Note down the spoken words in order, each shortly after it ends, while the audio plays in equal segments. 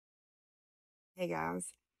Hey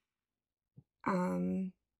guys,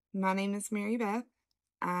 my name is Mary Beth.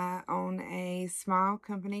 I own a small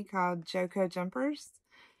company called Joko Jumpers.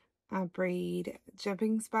 I breed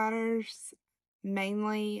jumping spiders,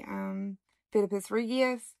 mainly Phidippus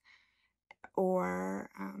regius or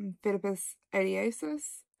Phidippus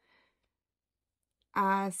odiosus.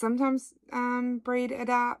 I sometimes breed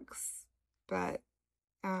adults, but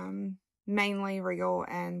mainly regal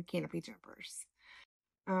and canopy jumpers.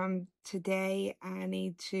 Today I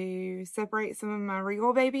need to separate some of my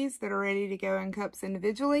regal babies that are ready to go in cups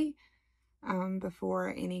individually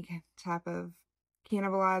before any type of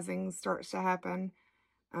cannibalizing starts to happen.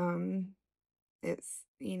 It's,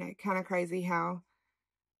 kind of crazy how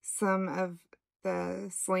some of the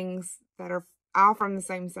slings that are all from the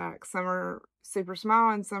same sack, some are super small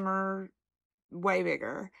and some are way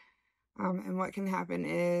bigger. And what can happen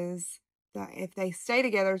is that if they stay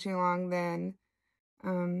together too long, then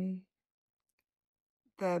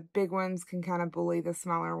the big ones can kind of bully the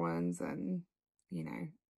smaller ones and,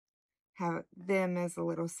 have them as a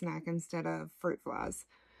little snack instead of fruit flies.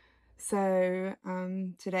 So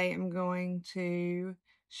today I'm going to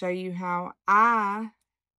show you how I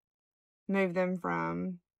move them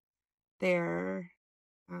from their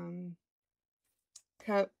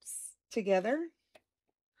cups together.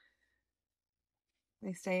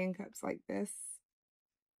 They stay in cups like this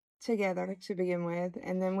together to begin with,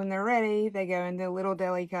 and then when they're ready, they go into little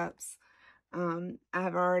deli cups.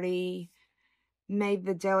 I've already made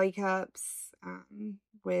the deli cups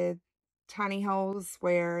with tiny holes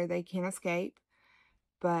where they can't escape,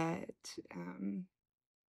 but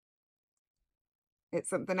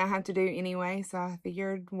it's something I have to do anyway, so I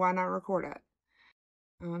figured why not record it.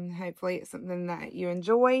 Hopefully it's something that you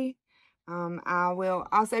enjoy. I will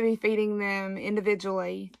also be feeding them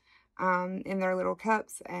individually in their little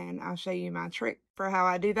cups, and I'll show you my trick for how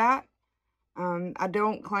I do that. I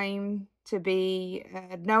don't claim to be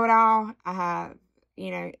a know-it-all. I have,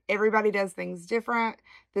 everybody does things different.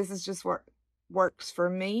 This is just what works for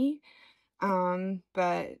me.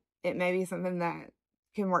 But it may be something that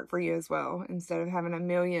can work for you as well. Instead of having a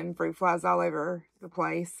million fruit flies all over the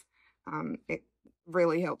place, it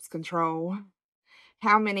really helps control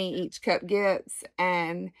how many each cup gets.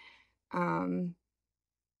 And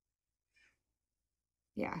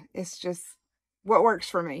yeah, it's just what works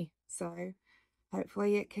for me. So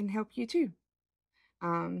hopefully it can help you too.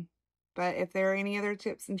 But if there are any other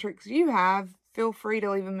tips and tricks you have, feel free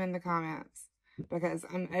to leave them in the comments because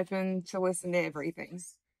I'm open to listen to everything.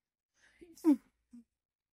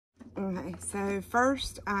 Okay, so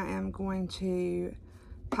first I am going to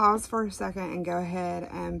pause for a second and go ahead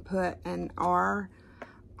and put an R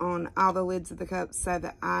on all the lids of the cups so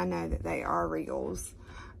that I know that they are regals.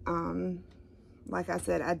 Like I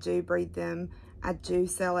said, I do breed them. I do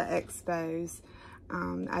sell at expos.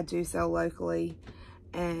 I do sell locally,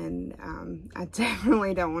 and I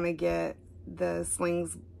definitely don't want to get the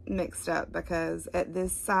slings mixed up because at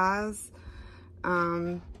this size,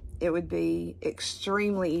 it would be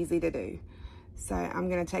extremely easy to do. So I'm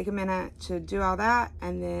going to take a minute to do all that,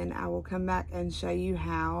 and then I will come back and show you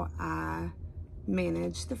how I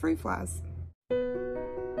manage the fruit flies.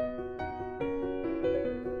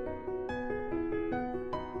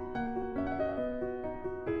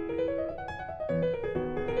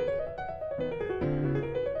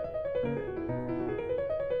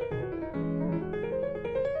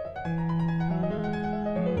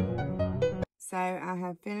 So I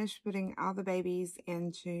have finished putting all the babies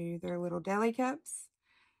into their little deli cups,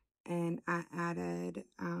 and I added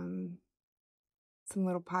some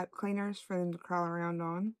little pipe cleaners for them to crawl around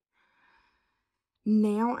on.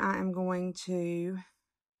 Now I am going to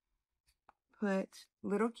put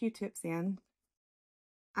little Q-tips in.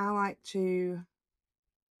 I like to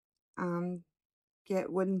get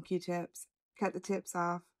wooden Q-tips, cut the tips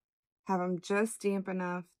off, have them just damp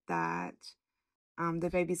enough that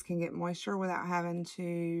the babies can get moisture without having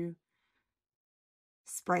to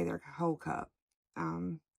spray their whole cup,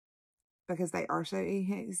 because they are so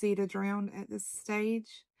easy to drown at this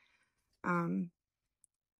stage. I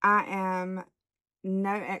am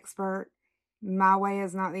no expert. My way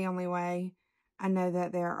is not the only way. I know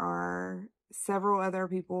that there are several other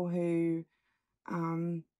people who,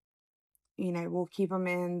 will keep them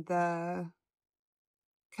in the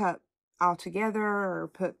cup all together,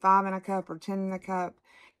 or put 5 in a cup or 10 in a cup,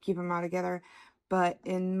 keep them all together. But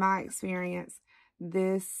in my experience,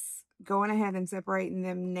 this going ahead and separating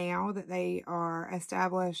them now that they are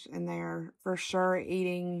established and they're for sure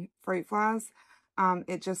eating fruit flies,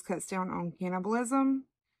 it just cuts down on cannibalism,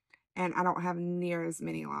 and I don't have near as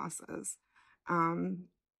many losses.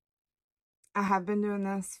 I have been doing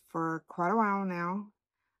this for quite a while now.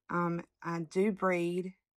 I do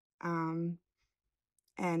breed, and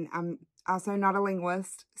I'm also not a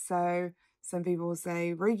linguist, so some people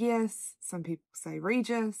say regius, some people say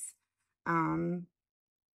regius.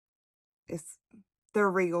 It's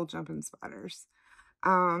they're regal jumping spiders,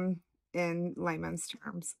 in layman's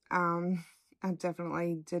terms. I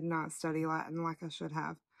definitely did not study Latin like I should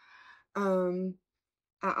have. I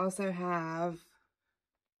also have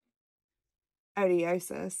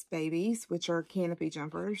odiosis babies, which are canopy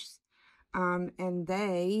jumpers. And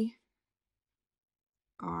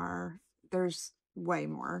there's way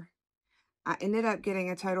more. I ended up getting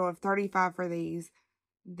a total of 35 for these.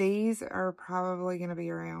 These are probably going to be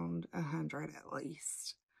around 100 at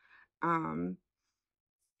least.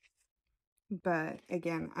 But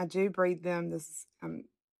again, I do breed them. This is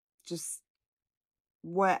just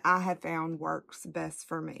what I have found works best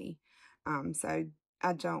for me. So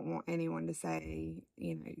I don't want anyone to say,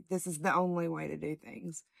 this is the only way to do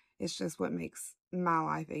things. It's just what makes my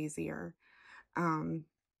life easier.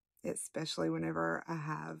 Especially whenever I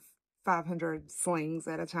have 500 slings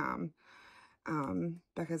at a time.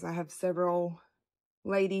 Because I have several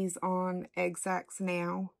ladies on egg sacs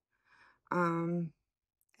now.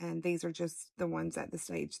 And these are just the ones at the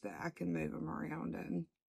stage that I can move them around and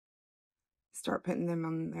start putting them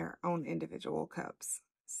on their own individual cups.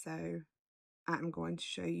 So I'm going to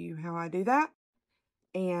show you how I do that.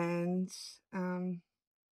 And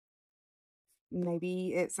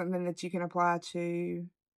maybe it's something that you can apply to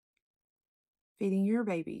feeding your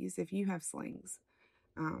babies if you have slings.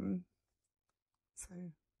 So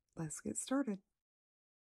let's get started.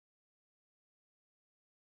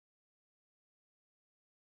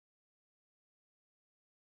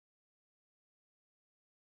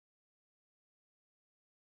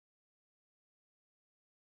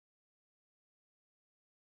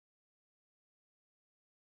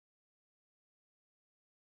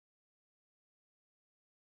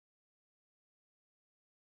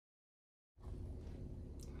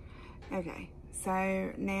 Okay,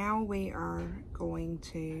 so now we are going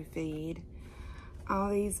to feed all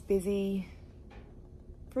these busy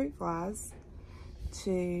fruit flies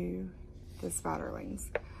to the spiderlings,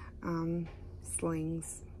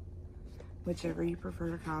 slings, whichever you prefer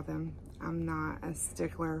to call them. I'm not a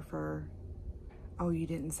stickler for, oh, you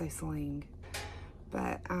didn't say sling,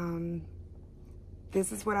 but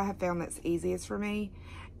this is what I have found that's easiest for me,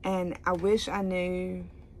 and I wish I knew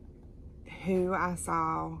who I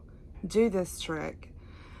saw do this trick,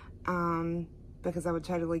 because I would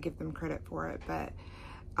totally give them credit for it. But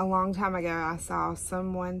a long time ago, I saw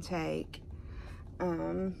someone take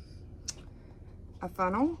a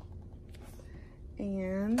funnel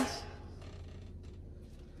and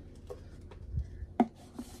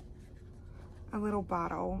a little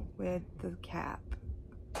bottle with the cap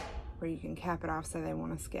where you can cap it off so they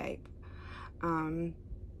won't escape.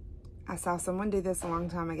 I saw someone do this a long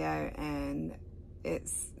time ago, and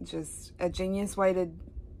it's just a genius way to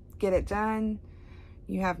get it done.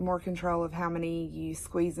 You have more control of how many you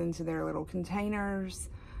squeeze into their little containers,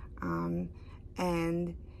 and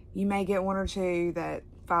you may get one or two that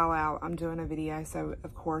fall out. I'm doing a video, so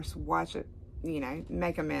of course watch it,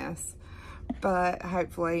 make a mess, but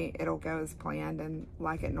hopefully it'll go as planned and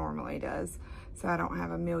like it normally does, so I don't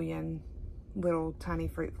have a million little tiny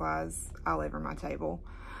fruit flies all over my table.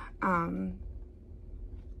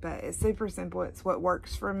 But it's super simple. It's what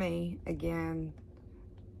works for me. Again,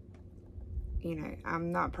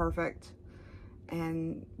 I'm not perfect,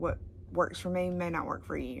 and what works for me may not work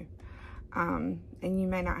for you. And you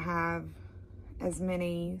may not have as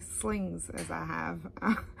many slings as I have.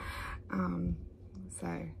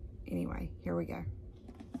 So anyway, here we go.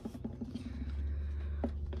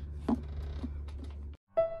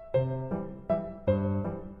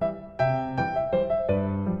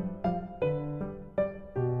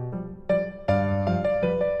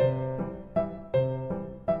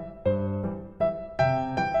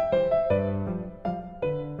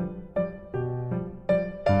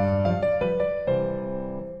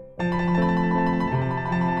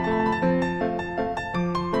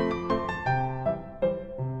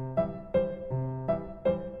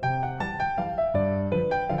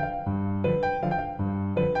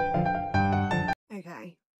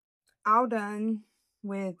 Okay, all done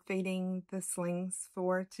with feeding the slings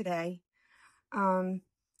for today.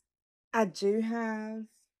 I do have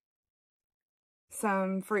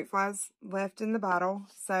some fruit flies left in the bottle.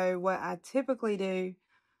 So what I typically do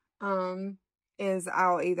is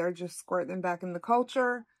I'll either just squirt them back in the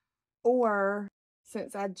culture, or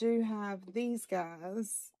since I do have these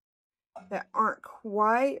guys that aren't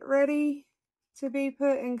quite ready to be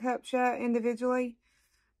put in cup shut individually.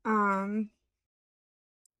 What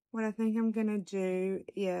I think I'm gonna do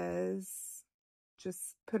is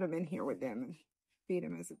just put them in here with them and feed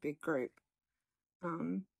them as a big group. I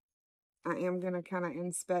am gonna kind of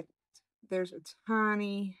inspect. There's a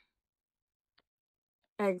tiny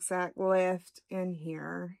egg sac left in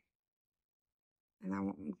here, and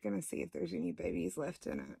I'm gonna see if there's any babies left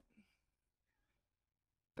in it.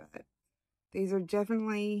 But these are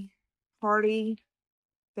definitely hardy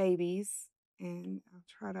babies, and I'll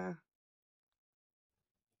try to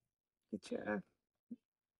get you a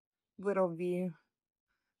little view,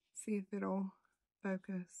 see if it'll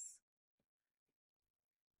focus.